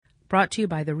brought to you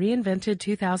by the reinvented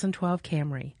 2012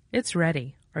 Camry. It's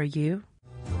ready. Are you?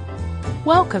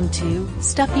 Welcome to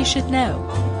Stuff You Should Know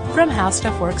from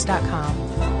HowStuffWorks.com.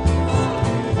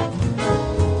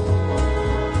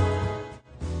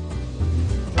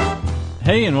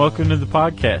 Hey, and welcome to the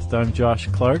podcast. I'm Josh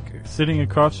Clark. Sitting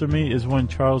across from me is one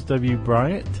Charles W.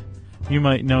 Bryant. You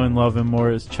might know and love him more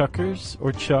as Chuckers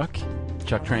or Chuck.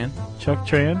 Chuck Tran. Chuck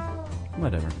Tran.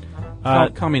 Whatever.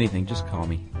 Call me anything. Just call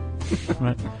me.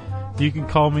 Right. You can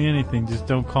call me anything. Just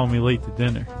don't call me late to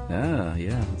dinner. Ah,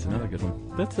 yeah. That's another good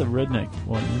one. That's a redneck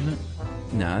one, isn't it?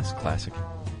 No, that's classic.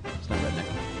 It's not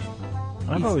redneck.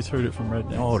 I've always heard it from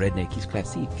rednecks. Oh, redneck. He's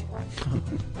classic.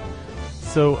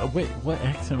 So, wait, what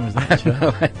accent was that, I Chuck? have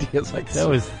no idea. It's like that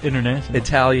was international.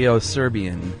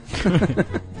 Italio-Serbian.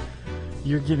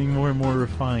 You're getting more and more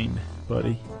refined,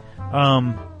 buddy.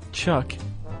 Chuck,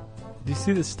 do you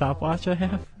see the stopwatch I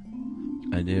have?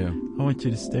 I do. I want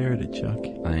you to stare at it, Chuck.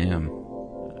 I am.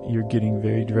 You're getting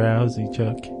very drowsy,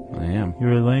 Chuck. I am. You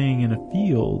are laying in a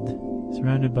field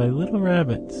surrounded by little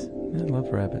rabbits. I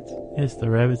love rabbits. Yes, the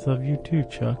rabbits love you too,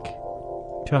 Chuck.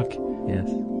 Chuck.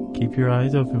 Yes. Keep your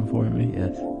eyes open for me.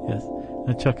 Yes. Yes.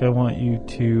 Now, Chuck, I want you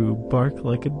to bark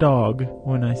like a dog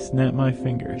when I snap my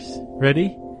fingers.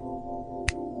 Ready?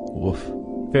 Woof.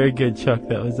 Very good, Chuck.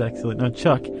 That was excellent. Now,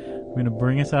 Chuck, I'm going to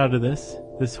bring us out of this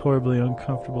horribly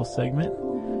uncomfortable segment.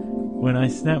 When I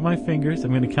snap my fingers,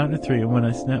 I'm going to count to 3, and when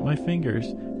I snap my fingers,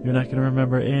 you're not going to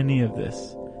remember any of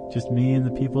this. Just me and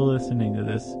the people listening to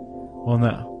this will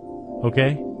know.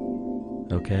 Okay?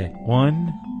 Okay.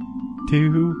 1,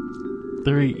 2,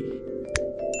 3.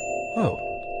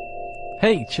 Whoa.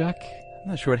 Hey, Chuck. I'm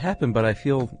not sure what happened, but I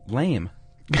feel lame.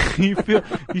 You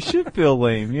should feel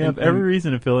lame. You have every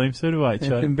reason to feel lame. So do I,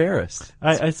 Chuck. Embarrassed.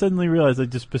 I suddenly realized I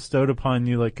just bestowed upon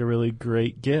you like a really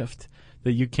great gift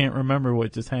that you can't remember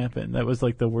what just happened. That was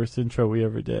like the worst intro we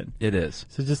ever did. It is.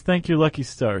 So just thank your lucky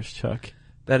stars, Chuck.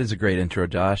 That is a great intro,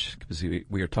 Josh, because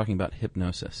we are talking about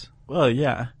hypnosis. Well,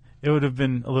 yeah. It would have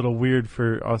been a little weird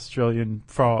for Australian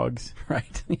frogs.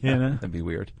 Right. Yeah, you know? That'd be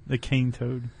weird. The cane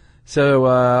toad. So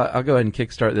I'll go ahead and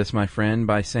kickstart this, my friend,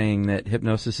 by saying that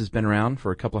hypnosis has been around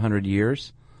for a couple hundred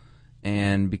years,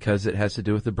 and because it has to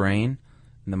do with the brain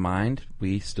and the mind,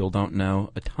 we still don't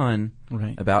know a ton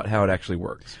about how it actually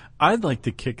works. I'd like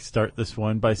to kickstart this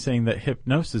one by saying that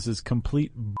hypnosis is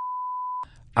complete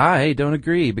I don't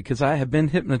agree, because I have been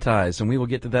hypnotized, and we will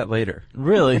get to that later.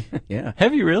 Really? Yeah.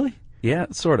 Have you really? Yeah,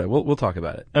 sort of. We'll talk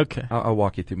about it. Okay. I'll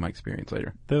walk you through my experience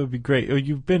later. That would be great. Oh,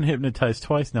 you've been hypnotized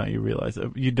twice now, you realize.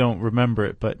 You don't remember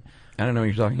it, but... I don't know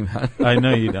what you're talking about. I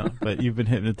know you don't, but you've been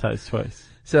hypnotized twice.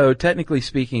 So, technically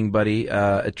speaking, buddy,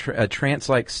 a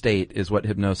trance-like state is what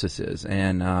hypnosis is,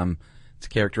 and it's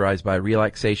characterized by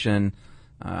relaxation,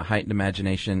 heightened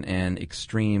imagination, and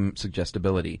extreme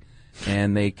suggestibility.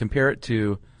 And they compare it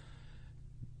to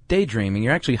daydreaming.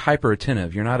 You're actually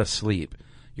hyper-attentive. You're not asleep.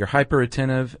 You're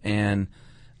hyper-attentive, and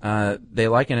they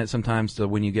liken it sometimes to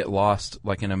when you get lost,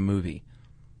 like in a movie,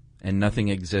 and nothing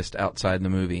exists outside the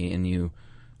movie, and you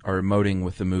are emoting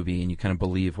with the movie, and you kind of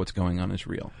believe what's going on is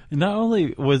real. Not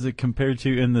only was it compared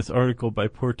to, in this article by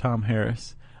poor Tom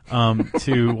Harris,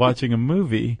 to watching a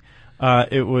movie,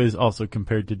 it was also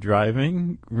compared to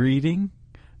driving, reading,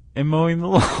 and mowing the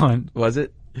lawn. Was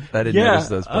it? I didn't notice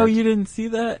those parts. Oh, you didn't see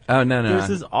that? Oh, no. There's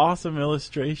this awesome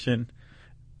illustration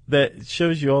that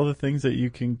shows you all the things that you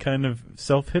can kind of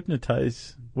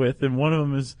self-hypnotize with, and one of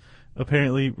them is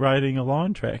apparently riding a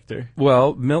lawn tractor.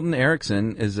 Well, Milton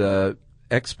Erickson is a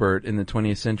expert in the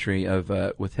 20th century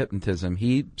with hypnotism.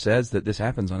 He says that this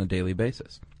happens on a daily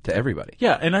basis to everybody.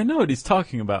 Yeah, and I know what he's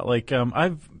talking about. Like,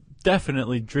 I've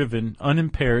definitely driven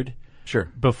unimpaired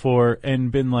before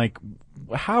and been like,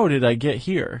 how did I get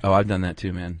here? Oh, I've done that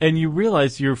too, man. And you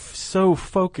realize you're so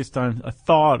focused on a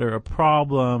thought or a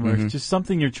problem or just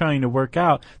something you're trying to work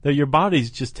out that your body's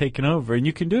just taken over. And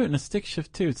you can do it in a stick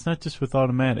shift too. It's not just with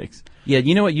automatics. Yeah,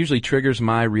 you know what usually triggers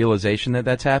my realization that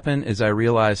that's happened is I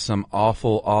realize some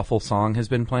awful, awful song has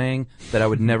been playing that I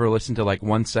would never listen to like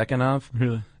 1 second of.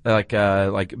 Really? Like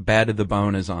Bad to the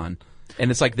Bone is on. And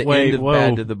it's like the end of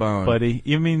Bad to the Bone. Buddy.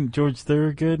 You mean George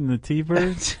Thorogood and the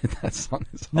T-Birds? That song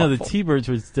is awful. No, the T-Birds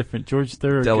was different. George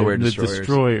Thorogood Delaware and Destroyers. the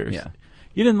Destroyers. Yeah.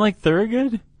 You didn't like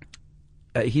Thorogood?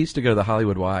 He used to go to the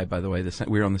Hollywood Y, by the way.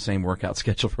 We were on the same workout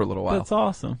schedule for a little while. That's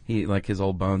awesome. He, like his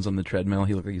old bones on the treadmill,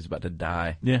 he looked like he was about to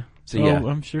die. Yeah. So, yeah.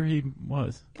 I'm sure he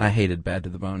was. I hated Bad to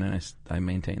the Bone, and I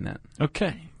maintain that.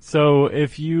 Okay. So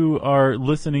if you are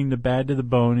listening to Bad to the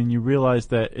Bone and you realize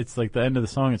that it's like the end of the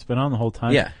song, it's been on the whole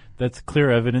time, that's clear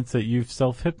evidence that you've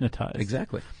self-hypnotized.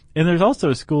 Exactly. And there's also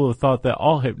a school of thought that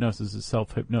all hypnosis is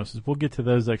self-hypnosis. We'll get to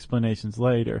those explanations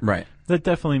later. Right. That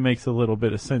definitely makes a little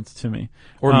bit of sense to me.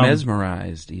 Or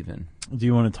mesmerized, even. Do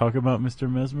you want to talk about Mr.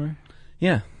 Mesmer?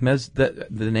 Yeah. The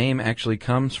name actually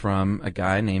comes from a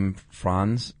guy named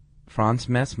Franz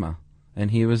Mesmer.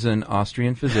 And he was an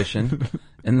Austrian physician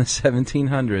in the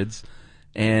 1700s.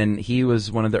 And he was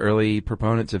one of the early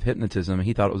proponents of hypnotism.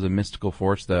 He thought it was a mystical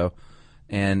force, though.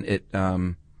 And it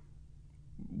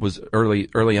was early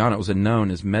on, it was known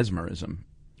as mesmerism.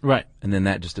 Right. And then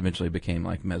that just eventually became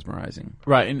like mesmerizing.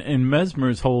 Right. And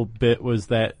Mesmer's whole bit was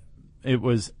that it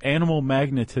was animal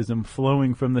magnetism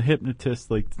flowing from the hypnotist,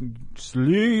 like,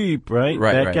 sleep, right?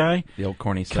 That guy. The old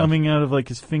corny stuff. Coming out of, like,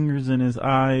 his fingers and his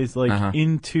eyes, like,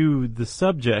 into the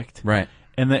subject. Right.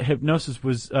 And that hypnosis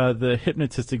was the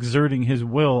hypnotist exerting his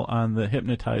will on the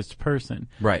hypnotized person.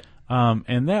 Right.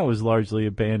 And that was largely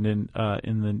abandoned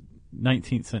in the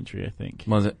 19th century, I think.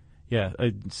 Was it? Yeah,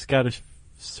 a Scottish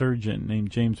surgeon named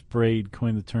James Braid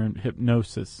coined the term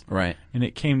hypnosis. Right. And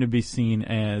it came to be seen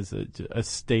as a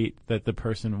state that the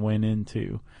person went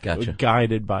into. Gotcha.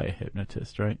 Guided by a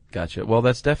hypnotist, right? Gotcha. Well,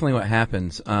 that's definitely what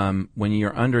happens. When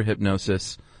you're under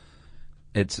hypnosis,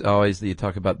 it's always that you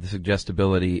talk about the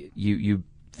suggestibility. You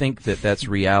think that that's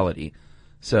reality.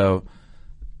 So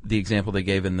the example they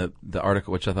gave in the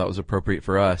article, which I thought was appropriate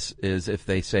for us, is if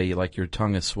they say, like, your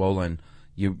tongue is swollen,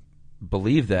 you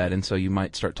believe that, and so you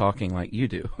might start talking like you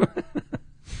do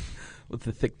with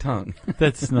the thick tongue.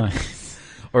 That's nice.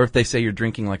 Or if they say you're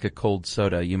drinking like a cold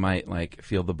soda, you might like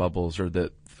feel the bubbles or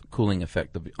the cooling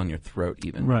effect on your throat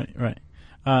even. Right.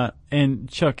 And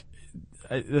Chuck,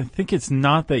 I think it's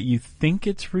not that you think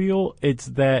it's real, it's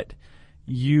that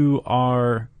you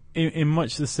are, in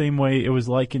much the same way it was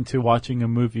likened to watching a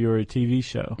movie or a TV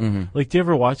show. Mm-hmm. Like, do you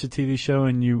ever watch a TV show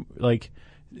and you, like,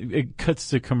 it cuts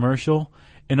to commercial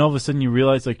and all of a sudden you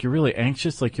realize, like, you're really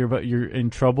anxious, like you're in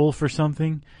trouble for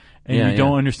something and you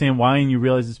don't understand why, and you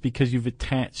realize it's because you've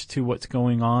attached to what's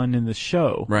going on in the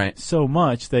show so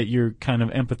much that you're kind of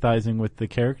empathizing with the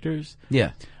characters.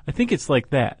 Yeah. I think it's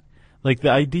like that. Like, the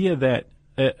idea that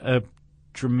a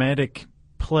dramatic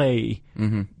play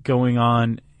going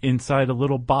on inside a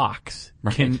little box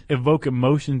can evoke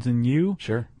emotions in you.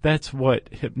 Sure. That's what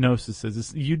hypnosis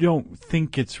is. You don't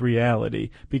think it's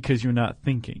reality because you're not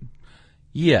thinking.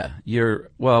 Yeah.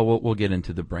 We'll get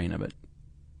into the brain of it.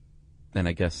 And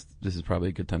I guess this is probably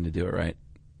a good time to do it, right?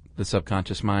 The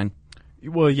subconscious mind.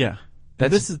 Well, yeah.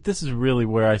 This is really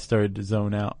where I started to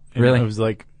zone out. And really? I was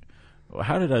like, well,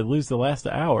 how did I lose the last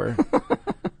hour?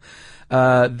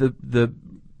 The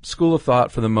school of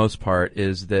thought, for the most part,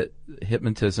 is that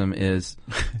hypnotism is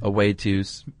a way to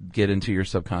get into your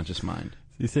subconscious mind.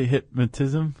 You say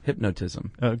hypnotism?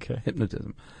 Hypnotism. Okay.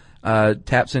 Hypnotism.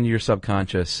 Taps into your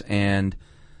subconscious, and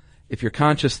if your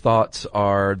conscious thoughts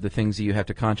are the things that you have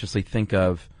to consciously think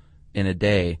of in a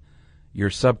day, your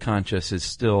subconscious is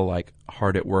still, like,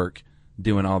 hard at work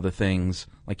doing all the things.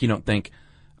 Like, you don't think,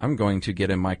 I'm going to get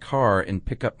in my car and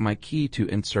pick up my key to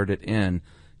insert it in.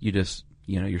 You just,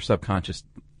 your subconscious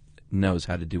knows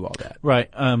how to do all that. Right.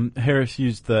 Harris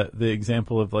used the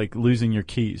example of, like, losing your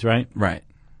keys, right? Right.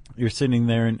 You're sitting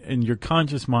there, and your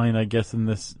conscious mind, I guess, in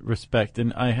this respect,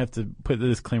 and I have to put the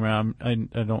disclaimer out, I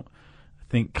don't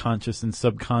think conscious and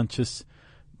subconscious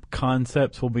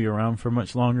concepts will be around for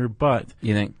much longer, but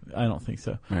you think? I don't think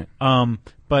so. Right.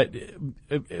 But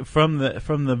from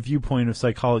the viewpoint of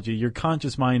psychology, your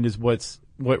conscious mind is what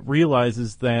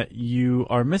realizes that you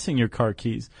are missing your car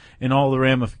keys and all the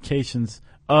ramifications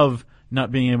of not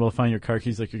being able to find your car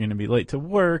keys, like you're going to be late to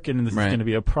work and this is going to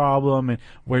be a problem and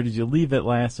where did you leave it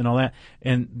last and all that.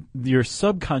 And your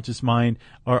subconscious mind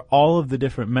are all of the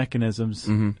different mechanisms,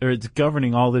 or it's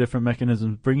governing all the different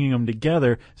mechanisms, bringing them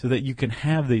together so that you can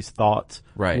have these thoughts,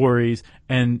 worries,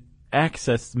 and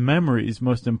access memories,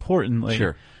 most importantly.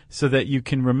 Sure. So that you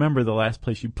can remember the last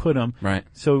place you put them. Right.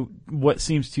 So what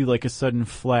seems to you like a sudden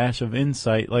flash of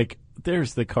insight, like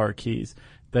there's the car keys,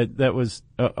 that was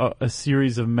a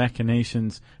series of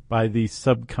machinations by the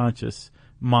subconscious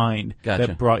mind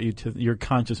that brought you to your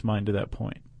conscious mind to that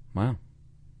point. Wow.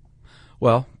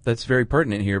 Well, that's very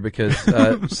pertinent here because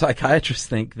psychiatrists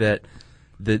think that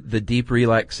the deep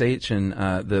relaxation,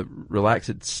 the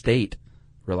relaxed state,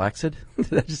 relaxed? Did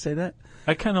I just say that?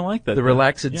 I kind of like that. The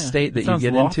relaxed state that you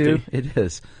get into, it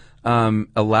is,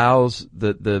 allows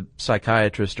the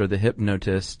psychiatrist or the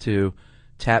hypnotist to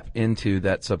tap into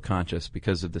that subconscious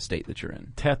because of the state that you're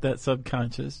in. Tap that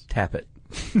subconscious. Tap it.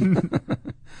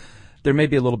 There may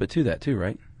be a little bit to that too,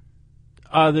 right?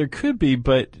 There could be,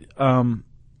 but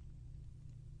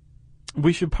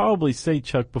we should probably say,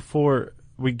 Chuck, before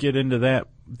we get into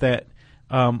that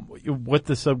what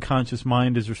the subconscious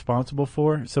mind is responsible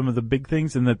for, some of the big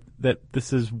things, and that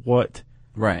this is what...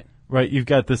 Right. Right, you've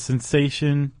got the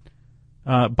sensation,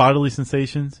 bodily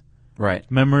sensations. Right.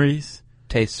 Memories.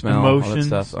 Taste, smell,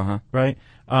 emotions, all that stuff. Right?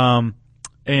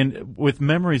 And with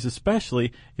memories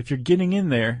especially, if you're getting in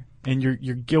there and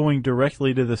you're going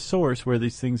directly to the source where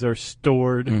these things are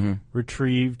stored,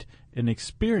 retrieved, and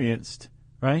experienced,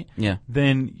 right? Yeah.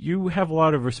 Then you have a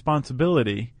lot of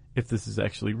responsibility, if this is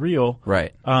actually real,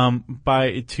 right?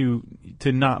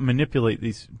 To not manipulate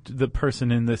the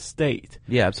person in this state.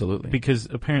 Yeah, absolutely. Because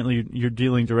apparently you're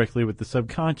dealing directly with the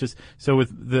subconscious. So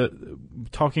with the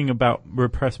talking about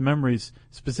repressed memories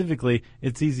specifically,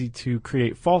 it's easy to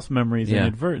create false memories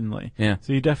inadvertently. Yeah.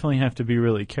 So you definitely have to be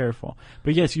really careful.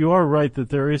 But yes, you are right that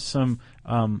there is some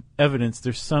evidence.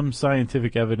 There's some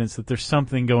scientific evidence that there's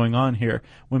something going on here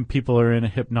when people are in a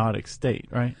hypnotic state,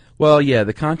 right? Well, yeah,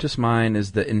 the conscious mind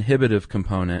is the inhibitive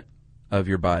component of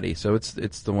your body. So it's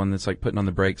the one that's like putting on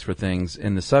the brakes for things,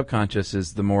 and the subconscious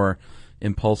is the more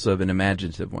impulsive and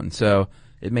imaginative one. So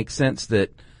it makes sense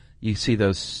that you see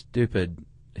those stupid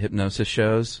hypnosis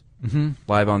shows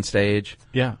live on stage,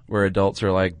 where adults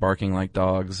are like barking like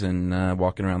dogs and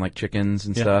walking around like chickens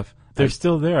and stuff. They're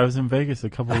still there. I was in Vegas a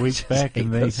couple of weeks back,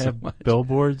 and they have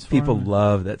billboards for People them.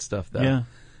 love that stuff, though. Yeah.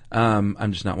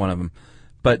 I'm just not one of them.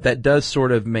 But that does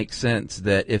sort of make sense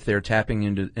that if they're tapping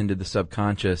into the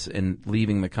subconscious and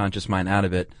leaving the conscious mind out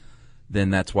of it, then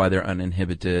that's why they're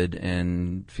uninhibited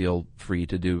and feel free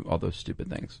to do all those stupid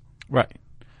things. Right.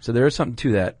 So there is something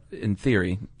to that in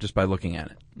theory, just by looking at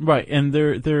it. Right. And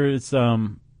there is,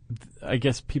 I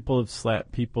guess people have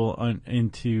slapped people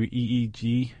into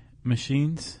EEG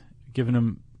machines, giving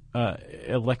them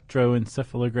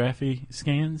electroencephalography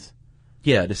scans.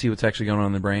 Yeah, to see what's actually going on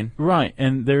in the brain. Right,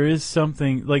 and there is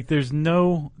something like there's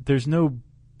no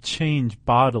change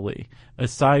bodily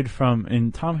aside from,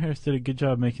 and Tom Harris did a good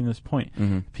job making this point.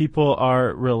 People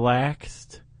are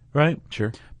relaxed, right?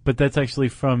 Sure. But that's actually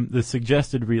from the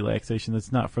suggested relaxation.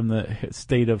 That's not from the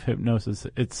state of hypnosis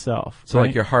itself. So right?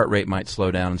 like your heart rate might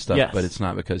slow down and stuff, yes. But it's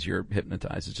not because you're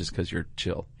hypnotized. It's just because you're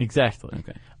chill. Exactly.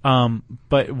 Okay.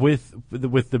 But with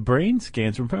the brain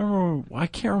scans, I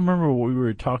can't remember what we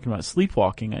were talking about.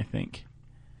 Sleepwalking, I think.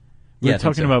 We were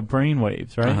talking about brain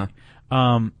waves, right?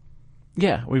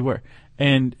 Yeah, we were.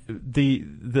 And the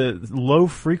low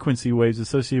frequency waves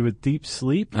associated with deep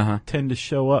sleep tend to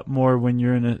show up more when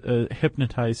you're in a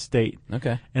hypnotized state.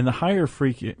 Okay. And the higher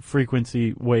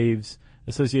frequency waves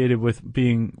associated with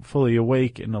being fully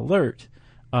awake and alert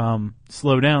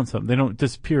slow down some. They don't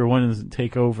disappear. One doesn't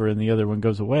take over and the other one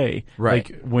goes away. Right.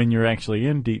 Like when you're actually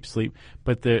in deep sleep.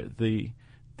 But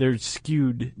they're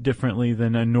skewed differently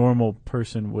than a normal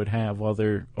person would have while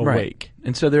they're awake. Right.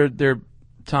 And so they're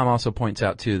Tom also points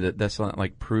out, too, that that's not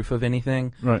like proof of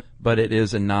anything, right? But it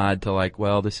is a nod to like,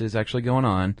 well, this is actually going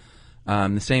on.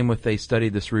 The same with they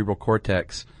studied the cerebral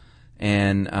cortex,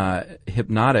 and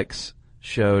hypnotic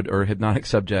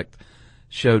subject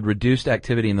showed reduced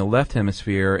activity in the left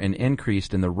hemisphere and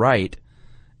increased in the right,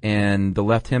 and the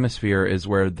left hemisphere is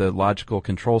where the logical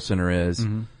control center is,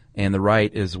 and the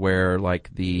right is where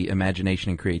like the imagination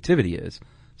and creativity is.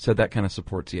 So that kind of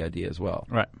supports the idea as well.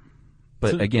 Right.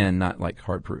 But again, not like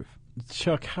hard proof.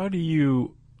 Chuck, how do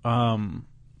you?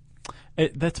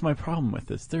 That's my problem with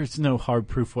this. There's no hard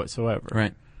proof whatsoever.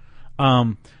 Right.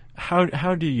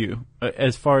 How do you,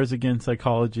 as far as again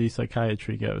psychology,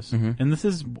 psychiatry goes, and this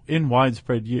is in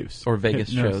widespread use, or Vegas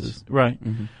hypnosis, shows, right?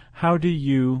 How do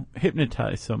you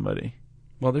hypnotize somebody?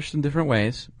 Well, there's some different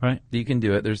ways, right? That you can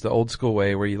do it. There's the old school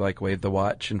way where you like wave the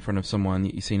watch in front of someone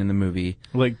that you've seen in the movie,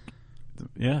 like.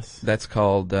 Yes. That's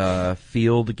called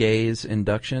field gaze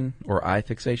induction or eye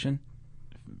fixation.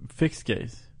 Fixed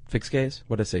gaze. Fixed gaze?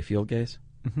 What did I say, field gaze?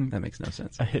 That makes no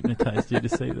sense. I hypnotized you to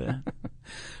say that.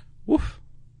 Woof.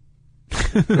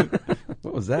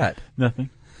 What was that?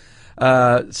 Nothing.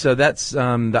 So that's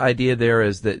the idea there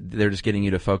is that they're just getting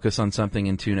you to focus on something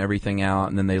and tune everything out,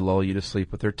 and then they lull you to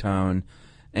sleep with their tone.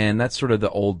 And that's sort of the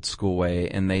old school way,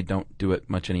 and they don't do it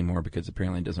much anymore because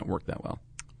apparently it doesn't work that well.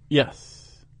 Yes.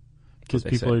 Because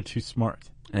people are too smart.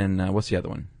 And what's the other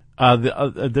one?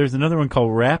 There's another one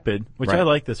called Rapid, which I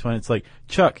like this one. It's like,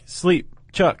 Chuck, sleep.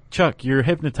 Chuck, you're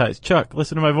hypnotized. Chuck,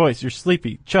 listen to my voice. You're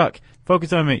sleepy. Chuck,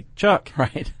 focus on me. Chuck.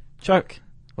 Right. Chuck.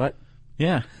 What?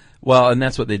 Yeah. Well, and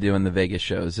that's what they do in the Vegas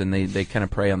shows, and they kind of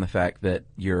prey on the fact that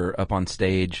you're up on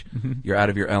stage, you're out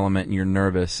of your element, and you're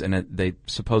nervous, and they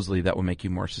supposedly that will make you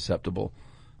more susceptible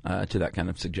to that kind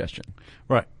of suggestion.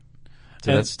 Right.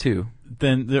 So that's two.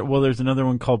 Then, there's another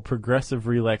one called progressive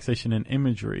relaxation and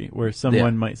imagery, where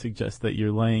someone might suggest that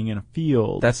you're laying in a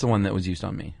field. That's the one that was used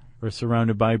on me. Or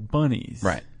surrounded by bunnies.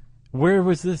 Right. Where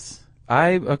was this?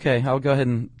 Okay, I'll go ahead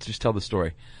and just tell the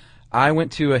story. I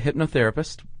went to a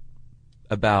hypnotherapist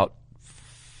about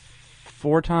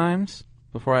 4 times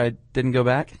before I didn't go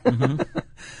back. Mm-hmm.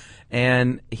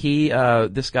 And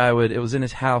this guy it was in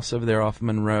his house over there off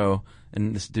Monroe,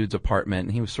 in this dude's apartment,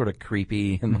 and he was sort of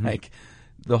creepy, and Mm-hmm. like,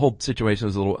 the whole situation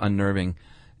was a little unnerving.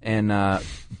 And,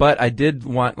 but I did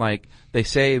want, like, they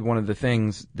say one of the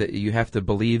things that you have to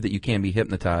believe that you can be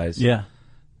hypnotized. Yeah.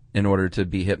 In order to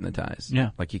be hypnotized. Yeah.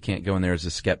 Like, you can't go in there as a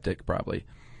skeptic, probably,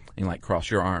 and, like, cross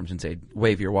your arms and say,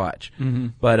 wave your watch. Mm-hmm.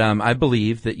 But I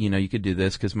believe that, you could do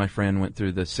this because my friend went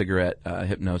through the cigarette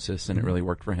hypnosis, and it really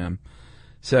worked for him.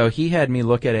 So he had me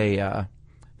look at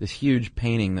this huge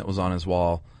painting that was on his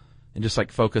wall and just,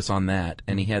 like, focus on that.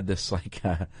 And he had this, like,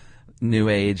 New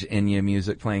Age Enya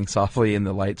music playing softly, and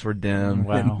the lights were dim.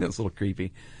 Wow. And it was a little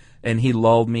creepy. And he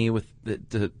lulled me with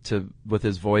with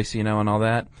his voice, and all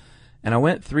that. And I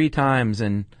went 3 times,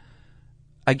 and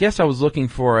I guess I was looking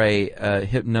for a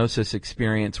hypnosis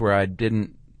experience where I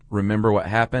didn't remember what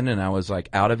happened and I was, like,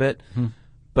 out of it. Hmm.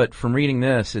 But from reading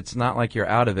this, it's not like you're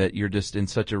out of it. You're just in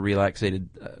such a relaxed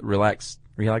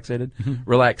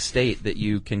state that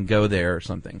you can go there or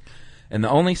something. And the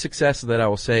only success that I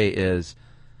will say is,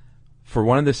 for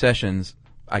one of the sessions,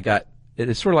 it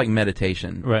is sort of like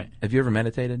meditation. Right. Have you ever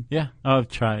meditated? Yeah. Oh, I've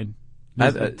tried.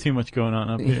 There's too much going on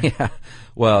up here. Yeah.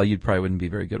 Well, you probably wouldn't be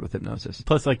very good with hypnosis.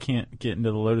 Plus, I can't get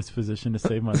into the lotus position to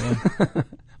save my life.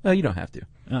 Well, you don't have to.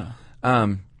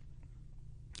 Oh.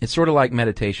 It's sort of like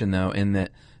meditation, though, in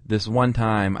that this one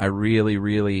time I really,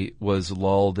 really was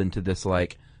lulled into this,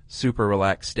 like, super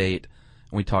relaxed state,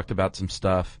 and we talked about some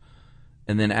stuff.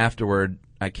 And then afterward,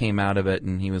 I came out of it,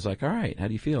 and he was like, all right, how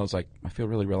do you feel? I was like, I feel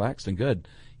really relaxed and good.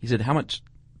 He said, how much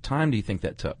time do you think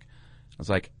that took? I was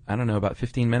like, I don't know, about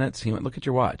 15 minutes. He went, look at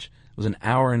your watch. It was 1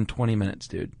 hour and 20 minutes,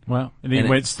 dude. Wow. And he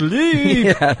went, sleep!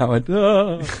 Yeah, I went,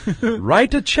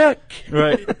 write a check.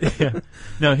 Right. Yeah.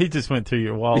 No, he just went through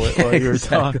your wallet while you were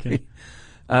talking.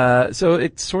 So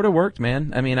it sort of worked,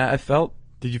 man. I mean, I felt...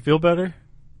 Did you feel better?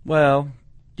 Well,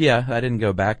 yeah, I didn't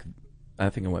go back. I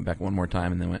think I went back one more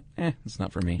time and then went, it's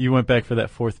not for me. You went back for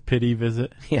that 4th pity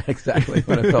visit? Yeah, exactly.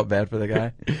 When I felt bad for the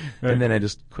guy. Right. And then I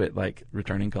just quit, like,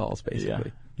 returning calls, basically.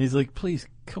 Yeah. He's like, please,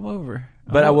 come over.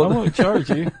 But I won't charge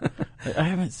you. I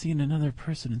haven't seen another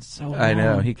person in so long. I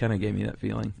know. He kind of gave me that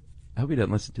feeling. I hope he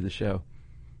doesn't listen to the show.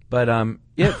 But,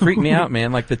 yeah, it freaked me out,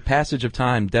 man. Like, the passage of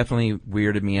time definitely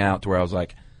weirded me out to where I was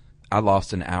like, I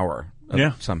lost an hour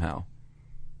somehow.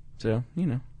 So,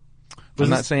 I'm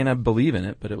not saying I believe in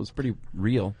it, but it was pretty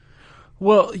real.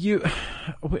 Well,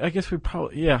 I guess we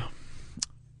probably, yeah.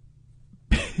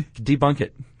 Debunk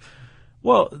it.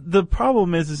 Well, the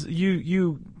problem is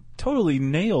you totally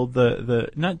nailed the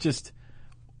not just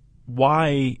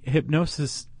why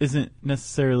hypnosis isn't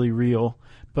necessarily real,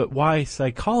 but why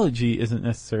psychology isn't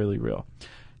necessarily real.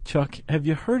 Chuck, have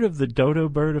you heard of the dodo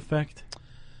bird effect?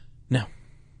 No.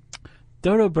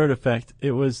 Dodo bird effect,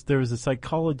 there was a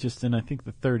psychologist in, I think,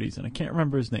 the 30s, and I can't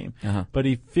remember his name, but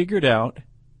he figured out,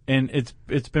 and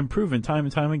it's been proven time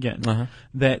and time again,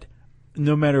 that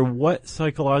no matter what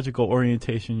psychological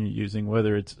orientation you're using,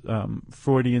 whether it's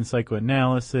Freudian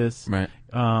psychoanalysis, right,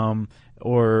 or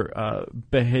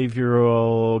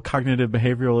cognitive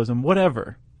behavioralism,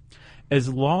 whatever, as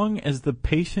long as the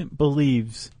patient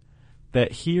believes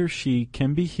that he or she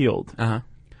can be healed,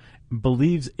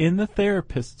 believes in the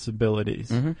therapist's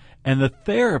abilities, and the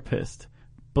therapist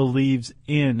believes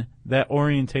in that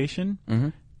orientation,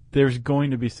 there's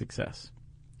going to be success.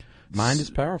 Mind is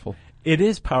powerful. It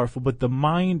is powerful, but the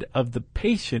mind of the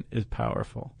patient is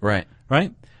powerful. Right.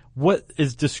 Right? What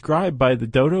is described by the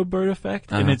dodo bird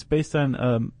effect, and it's based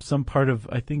on some part of,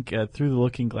 I think, Through the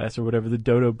Looking Glass or whatever, the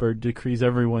dodo bird decrees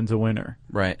everyone's a winner.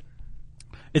 Right.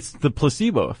 It's the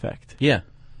placebo effect. Yeah.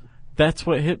 That's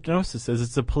what hypnosis is.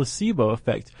 It's a placebo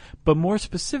effect. But more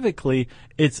specifically,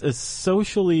 it's a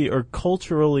socially or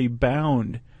culturally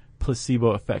bound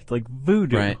placebo effect, like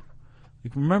voodoo. Right.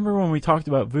 Like, remember when we talked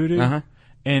about voodoo?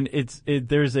 And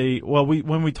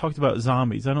when we talked about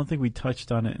zombies, I don't think we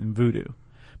touched on it in voodoo.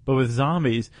 But with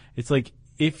zombies, it's like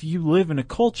if you live in a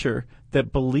culture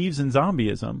that believes in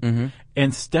zombieism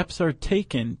and steps are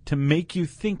taken to make you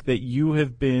think that you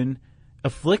have been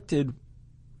afflicted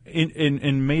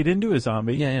and made into a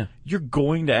zombie, you're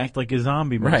going to act like a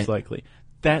zombie most likely.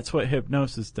 That's what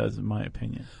hypnosis does, in my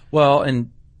opinion. Well,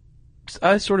 and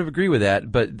I sort of agree with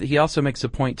that, but he also makes a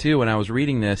point, too, when I was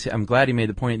reading this. I'm glad he made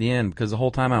the point at the end, because the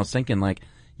whole time I was thinking, like,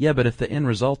 yeah, but if the end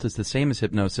result is the same as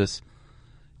hypnosis,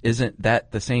 isn't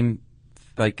that the same?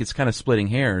 Like, it's kind of splitting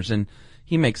hairs. And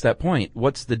he makes that point.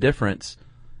 What's the difference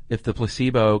if the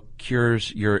placebo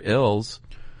cures your ills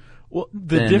Well,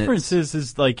 the difference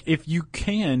is like if you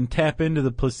can tap into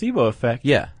the placebo effect,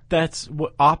 Yeah. that's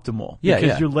optimal. Yeah, because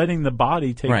yeah. you're letting the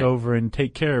body take Right. over and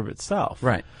take care of itself.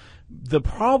 Right. The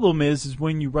problem is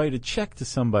when you write a check to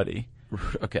somebody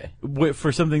Okay.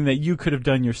 for something that you could have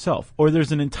done yourself, or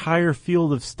there's an entire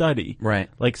field of study, Right.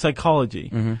 like psychology,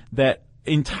 that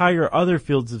entire other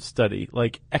fields of study,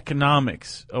 like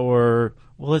economics, or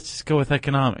well, let's just go with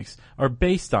economics, are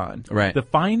based on Right. the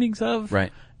findings of,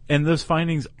 Right. and those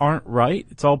findings aren't right.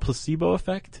 It's all placebo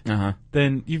effect. Uh-huh.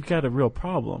 Then you've got a real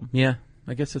problem. Yeah.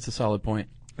 I guess that's a solid point.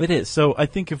 It is. So I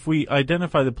think if we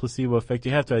identify the placebo effect,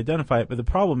 you have to identify it. But the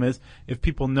problem is, if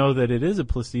people know that it is a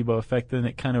placebo effect, then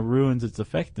it kind of ruins its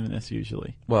effectiveness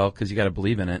usually. Well, because you got to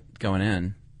believe in it going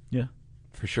in. Yeah.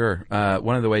 For sure.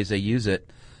 One of the ways they use it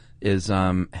is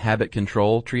habit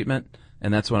control treatment.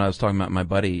 And that's when I was talking about my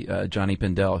buddy, Johnny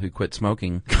Pindell, who quit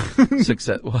smoking.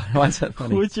 Why is that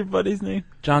funny? What's your buddy's name?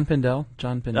 John Pindell.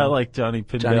 John Pindell. I like Johnny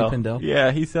Pindell. Johnny Pindell?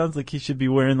 Yeah, he sounds like he should be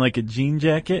wearing like a jean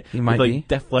jacket. He might with, be. like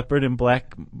Def Leppard and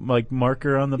black like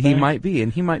marker on the back. He might be,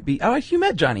 and he might be. Oh, you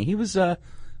met Johnny. He was the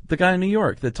guy in New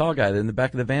York, the tall guy in the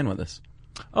back of the van with us.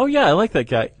 Oh yeah, I like that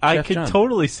guy. I Chef could John.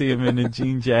 totally see him in a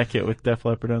jean jacket with Def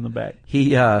Leppard on the back.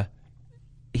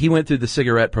 He went through the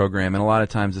cigarette program, and a lot of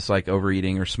times it's like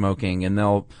overeating or smoking,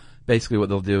 and basically what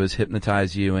they'll do is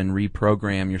hypnotize you and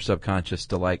reprogram your subconscious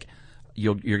to like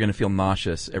you're going to feel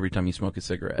nauseous every time you smoke a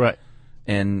cigarette. Right.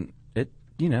 And it,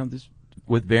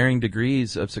 with varying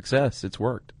degrees of success, it's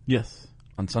worked Yes.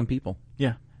 on some people,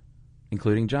 Yeah.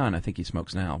 including John. I think he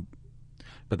smokes now,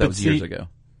 but that was years ago.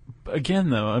 Again,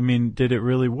 though, I mean, did it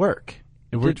really work?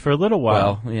 It worked for a little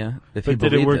while. Well, yeah. If But he did it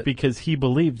believed work because he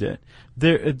believed it?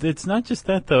 It's not just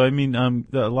that, though. I mean,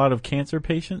 a lot of cancer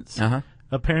patients Uh-huh.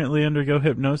 apparently undergo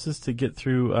hypnosis to get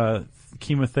through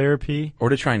chemotherapy. Or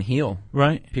to try and heal.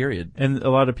 Right. Period. And a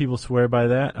lot of people swear by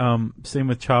that. Same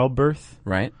with childbirth.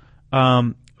 Right.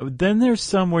 Then there's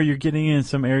some where you're getting in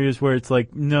some areas where it's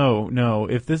like, no,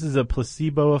 if this is a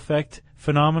placebo effect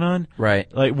phenomenon,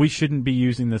 Right. like we shouldn't be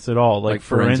using this at all. Like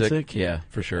forensic. Yeah,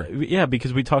 for sure. Yeah,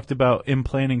 because we talked about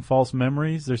implanting false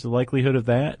memories. There's a likelihood of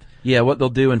that. Yeah, what they'll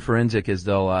do in forensic is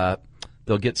they'll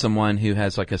get someone who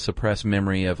has like a suppressed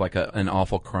memory of like an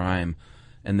awful crime,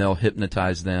 and they'll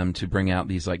hypnotize them to bring out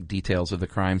these like details of the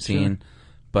crime scene. Sure.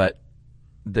 But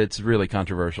that's really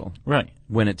controversial. Right.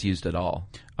 When it's used at all.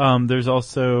 There's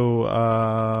also,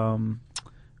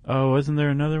 wasn't there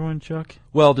another one, Chuck?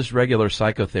 Well, just regular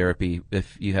psychotherapy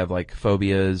if you have like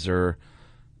phobias or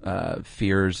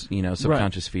fears,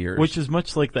 subconscious fears. Which is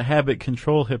much like the habit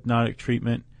control hypnotic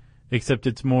treatment, except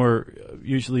it's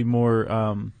usually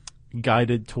more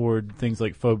guided toward things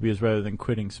like phobias rather than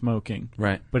quitting smoking.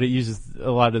 Right. But it uses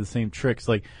a lot of the same tricks.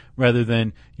 Like rather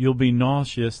than you'll be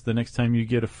nauseous the next time you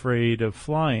get afraid of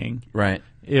flying. Right.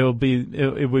 It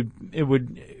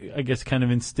would I guess kind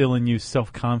of instill in you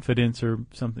self-confidence or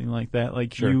something like that.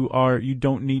 Like Sure. you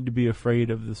don't need to be afraid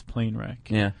of this plane wreck.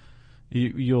 Yeah.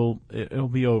 It'll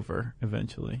be over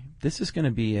eventually. This is going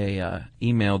to be a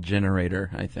email generator,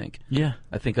 I think. Yeah.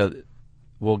 I think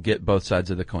we'll get both sides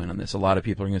of the coin on this. A lot of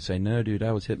people are going to say, no, dude,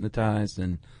 I was hypnotized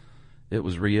and it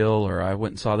was real, or I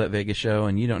went and saw that Vegas show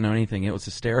and you don't know anything. It was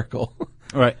hysterical.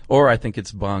 Right. Or I think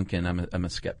it's bunk and I'm a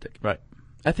skeptic. Right.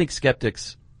 I think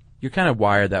skeptics, you're kind of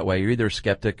wired that way. You're either a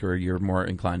skeptic or you're more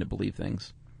inclined to believe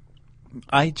things.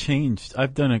 I changed.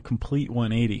 I've done a complete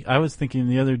 180. I was thinking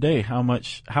the other day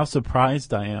how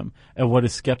surprised I am at what a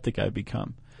skeptic I've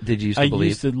become. Did you used to believe? I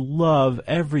used to love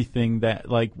everything that,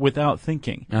 like, without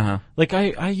thinking. Uh-huh. Like,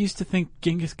 I used to think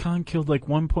Genghis Khan killed, like,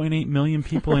 1.8 million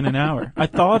people in an hour. I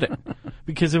thought it.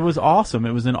 Because it was awesome.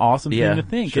 It was an awesome thing to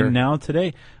think. Sure. And now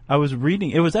today, I was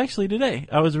reading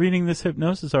this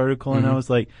hypnosis article, and I was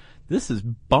like, this is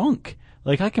bunk.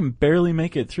 Like, I can barely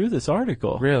make it through this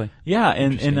article. Really? Yeah,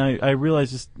 and I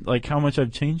realized just, like, how much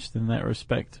I've changed in that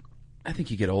respect. I think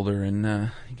you get older and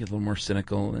you get a little more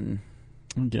cynical and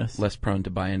I guess less prone to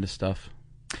buy into stuff.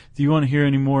 Do you want to hear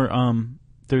any more?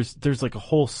 There's like a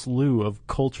whole slew of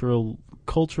culture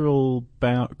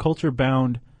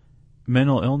bound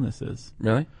mental illnesses.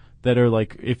 Really? That are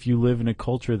like, if you live in a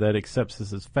culture that accepts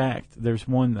this as fact. There's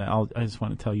one that I just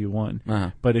want to tell you one.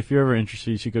 Uh-huh. But if you're ever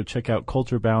interested, you should go check out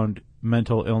culture bound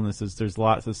mental illnesses. There's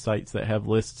lots of sites that have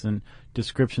lists and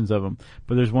descriptions of them.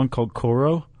 But there's one called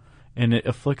Koro, and it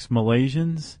afflicts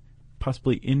Malaysians,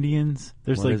 possibly Indians.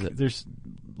 There's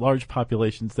large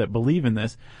populations that believe in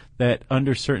this, that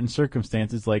under certain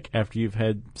circumstances, like after you've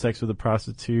had sex with a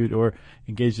prostitute or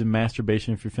engaged in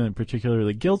masturbation, if you're feeling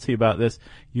particularly guilty about this,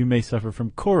 you may suffer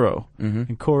from koro. Mm-hmm.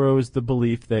 And koro is the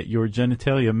belief that your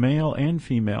genitalia, male and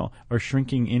female, are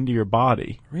shrinking into your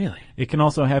body. Really? It can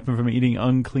also happen from eating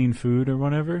unclean food or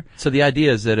whatever. So the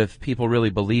idea is that if people really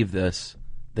believe this,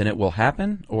 then it will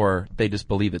happen, or they just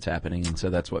believe it's happening, and so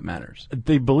that's what matters?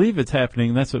 They believe it's happening,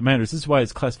 and that's what matters. This is why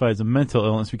it's classified as a mental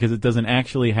illness, because it doesn't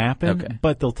actually happen, Okay.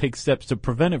 but they'll take steps to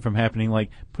prevent it from happening, like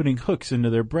putting hooks into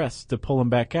their breasts to pull them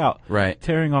back out, Right.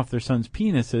 tearing off their son's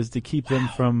penises to keep them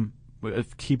from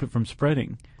keep it from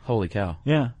spreading. Holy cow.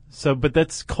 Yeah. So, but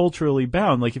that's culturally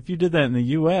bound. Like, if you did that in the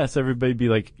U.S., everybody'd be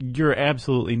like, "You're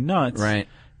absolutely nuts." Right.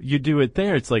 You do it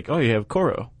there, it's like, "Oh, you have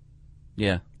koro."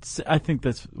 Yeah. I think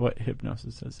that's what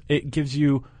hypnosis is. It gives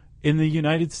you, in the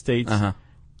United States,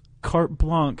 carte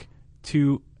blanche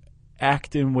to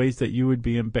act in ways that you would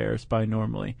be embarrassed by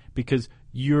normally, because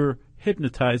you're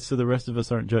hypnotized so the rest of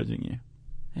us aren't judging you.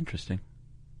 Interesting.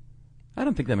 I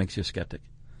don't think that makes you a skeptic.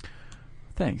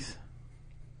 Thanks.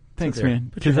 Thanks, okay. man.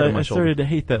 Put your Because head on I my started to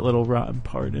hate that little rotten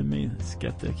part in me, the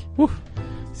skeptic. Woo.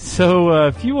 So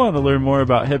if you want to learn more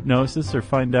about hypnosis or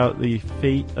find out the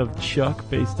fate of Chuck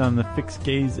based on the fixed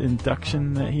gaze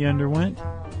induction that he underwent,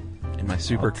 And my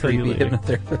super I'll tell you creepy later.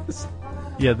 hypnotherapist.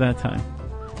 yeah, that time,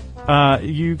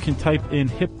 you can type in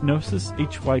hypnosis,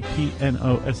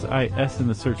 HYPNOSIS, in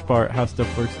the search bar at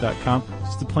howstuffworks.com.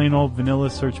 Just a plain old vanilla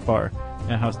search bar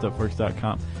at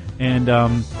howstuffworks.com. And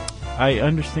I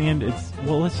understand it's,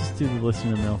 well, let's just do the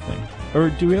listener mail thing. Or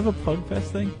do we have a Plug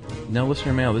Fest thing? No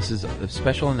listener mail. This is a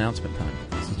special announcement time.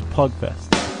 This is Plug Fest.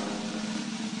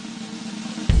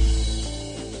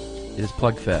 It is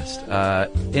Plug Fest.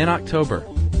 In October,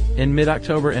 in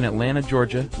mid-October in Atlanta,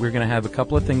 Georgia, we're going to have a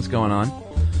couple of things going on.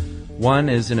 One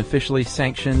is an officially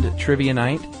sanctioned trivia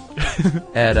night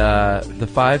at the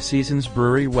Five Seasons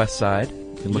Brewery West Side.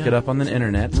 You can look it up on the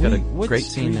internet. It's got a What great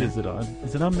street scene there. is it on?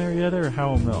 Is it on Marietta or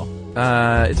Howell Mill?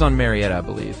 It's on Marietta, I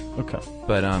believe. Okay.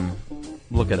 But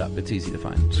look it up. It's easy to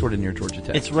find. Sort of near Georgia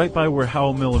Tech. It's right by where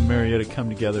Howell Mill and Marietta come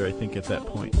together, I think, at that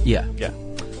point. Yeah. Yeah.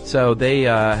 So they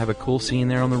have a cool scene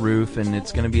there on the roof, and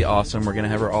it's going to be awesome. We're going to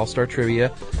have our all-star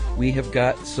trivia. We have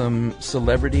got some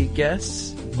celebrity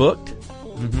guests booked.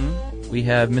 Mm-hmm. We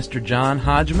have Mr. John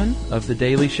Hodgman of The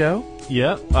Daily Show.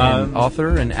 Yeah. And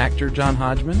author and actor John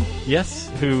Hodgman. Yes,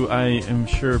 who I am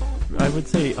sure, I would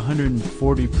say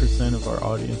 140% of our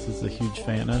audience is a huge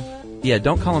fan of. Yeah,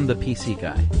 don't call him the PC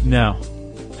guy. No.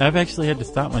 I've actually had to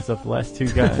stop myself the last two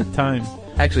times.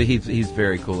 Actually, he's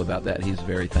very cool about that. He's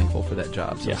very thankful for that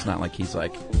job. So Yeah. it's not like he's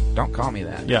like, don't call me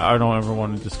that. Yeah, I don't ever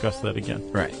want to discuss that again.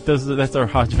 Right. That's our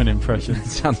Hodgman impression. It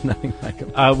sounds nothing like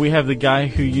him. We have the guy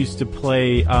who used to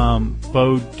play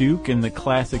Bo Duke in the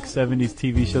classic 70s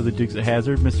TV show The Dukes of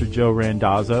Hazzard, Mr. Joe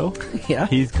Randazzo. Yeah.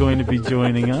 He's going to be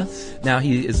joining us. Now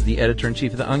he is the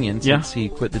editor-in-chief of The Onion since he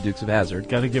quit the Dukes of Hazzard.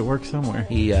 Got to get work somewhere.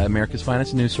 He America's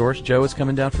finest news source. Joe is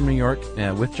coming down from New York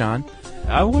with John.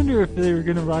 I wonder if they were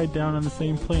going to ride down on the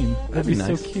same plane. That'd be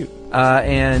nice. so cute.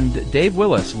 And Dave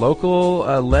Willis, local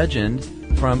legend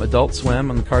from Adult Swim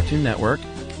on the Cartoon Network.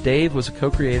 Dave was a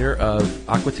co-creator of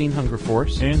Aqua Teen Hunger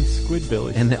Force. And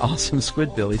Squidbillies. And the awesome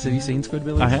Squidbillies. Have you seen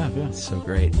Squidbillies? I have, yeah. It's so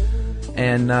great.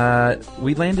 And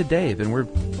we landed Dave, and we're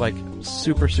like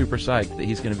super, super psyched that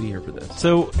he's going to be here for this.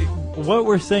 So what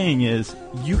we're saying is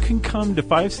you can come to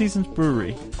Five Seasons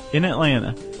Brewery in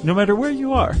Atlanta, no matter where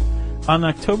you are, on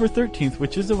October 13th,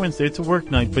 which is a Wednesday. It's a work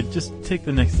night, but just take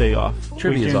the next day off.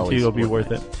 Trivia is always it'll be work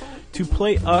worth it. To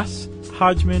play us,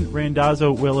 Hodgman,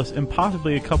 Randazzo, Willis, and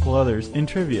possibly a couple others in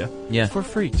trivia. Yeah. For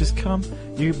free. Just come.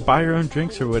 You buy your own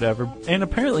drinks or whatever. And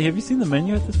apparently, have you seen the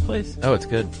menu at this place? Oh, it's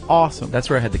good. Awesome. That's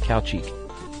where I had the cow cheek.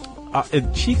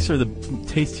 Cheeks are the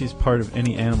tastiest part of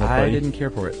any animal. I buddy. didn't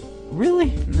care for it. Really?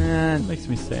 Nah, That makes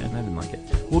me sad. I didn't like it.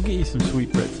 We'll get you some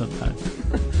sweetbread sometime.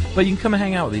 But you can come and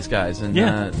hang out with these guys. And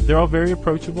They're all very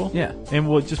approachable. Yeah. And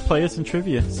we'll just play us in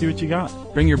trivia. See what you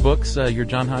got. bring your books, your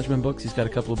John Hodgman books. He's got a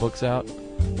couple of books out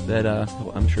that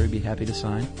I'm sure he'd be happy to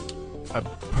sign.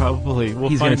 Probably. We'll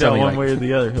He's gonna find tell out me, one like, way or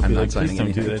the other. He'll I'm be not like, please signing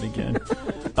don't do that anything."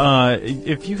 again.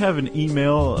 If you have an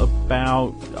email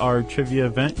about our trivia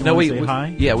event, you want to say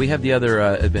hi? Yeah, we have the other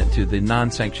event too, the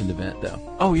non-sanctioned event though.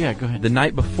 Oh, yeah, go ahead. The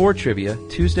night before trivia,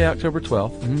 Tuesday, October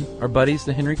 12th, our buddies,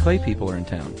 the Henry Clay people, are in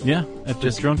town. Yeah, at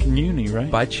the Drunken Uni,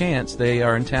 right? By chance, they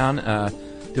are in town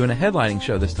doing a headlining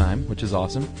show this time, which is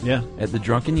awesome. Yeah. At the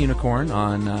Drunken Unicorn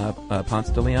on Ponce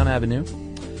de Leon Avenue.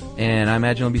 And I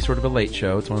imagine it'll be sort of a late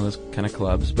show. It's one of those kind of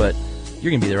clubs, but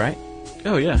you're going to be there, right?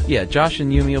 Oh, yeah. Yeah, Josh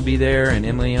and Yumi will be there, and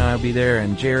Emily and I will be there,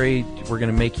 and Jerry, we're going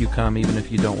to make you come even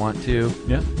if you don't want to.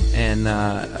 Yeah. And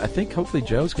I think hopefully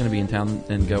Joe's going to be in town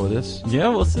and go with us. Yeah,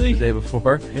 we'll see. The day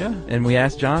before. Yeah. And we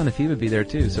asked John if he would be there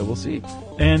too, so we'll see.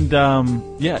 And,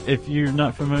 if you're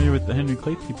not familiar with the Henry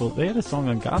Clay people, they had a song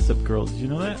on Gossip Girl. Did you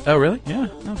know that? Oh, really? Yeah.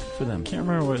 Oh, good for them. Can't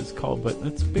remember what it's called, but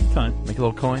it's big time. Make a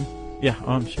little coin? Yeah,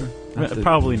 I'm sure. That's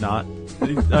Probably not.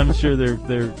 I'm sure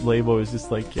their label is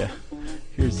just like, yeah,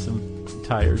 here's some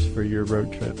tires for your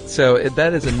road trip. So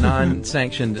that is a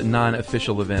non-sanctioned,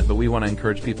 non-official event, but we want to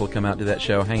encourage people to come out to that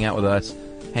show, hang out with us,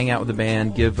 hang out with the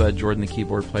band, give Jordan, the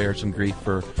keyboard player, some grief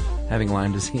for having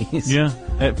Lyme disease. Yeah,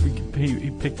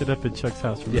 he picked it up at Chuck's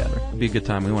house, remember? Yeah, it'd be a good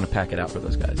time. We want to pack it out for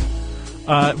those guys.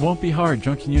 It won't be hard.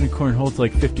 Drunken Unicorn holds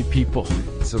like 50 people.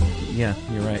 So, yeah,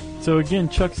 you're right. So, again,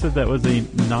 Chuck said that was a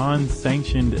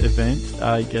non-sanctioned event.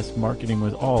 I guess marketing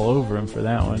was all over him for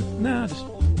that one. No,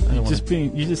 You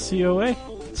just COA?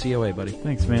 COA, buddy.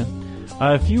 Thanks, man.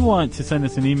 If you want to send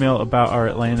us an email about our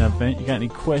Atlanta event, you got any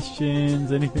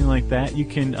questions, anything like that, you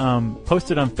can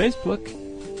post it on Facebook,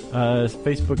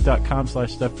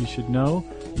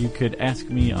 facebook.com/stuffyoushouldknow. You could ask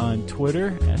me on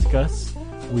Twitter, ask us.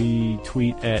 We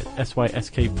tweet at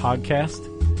SYSK Podcast.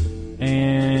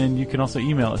 And you can also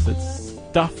email us at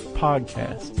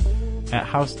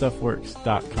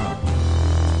stuffpodcast@howstuffworks.com.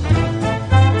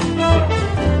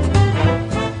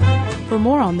 For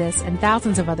more on this and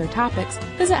thousands of other topics,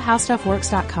 visit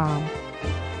howstuffworks.com.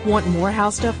 Want more How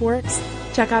Stuff Works?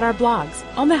 Check out our blogs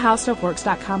on the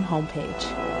howstuffworks.com homepage.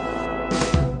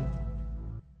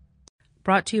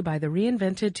 Brought to you by the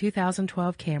reinvented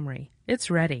 2012 Camry.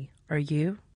 It's ready. Are you?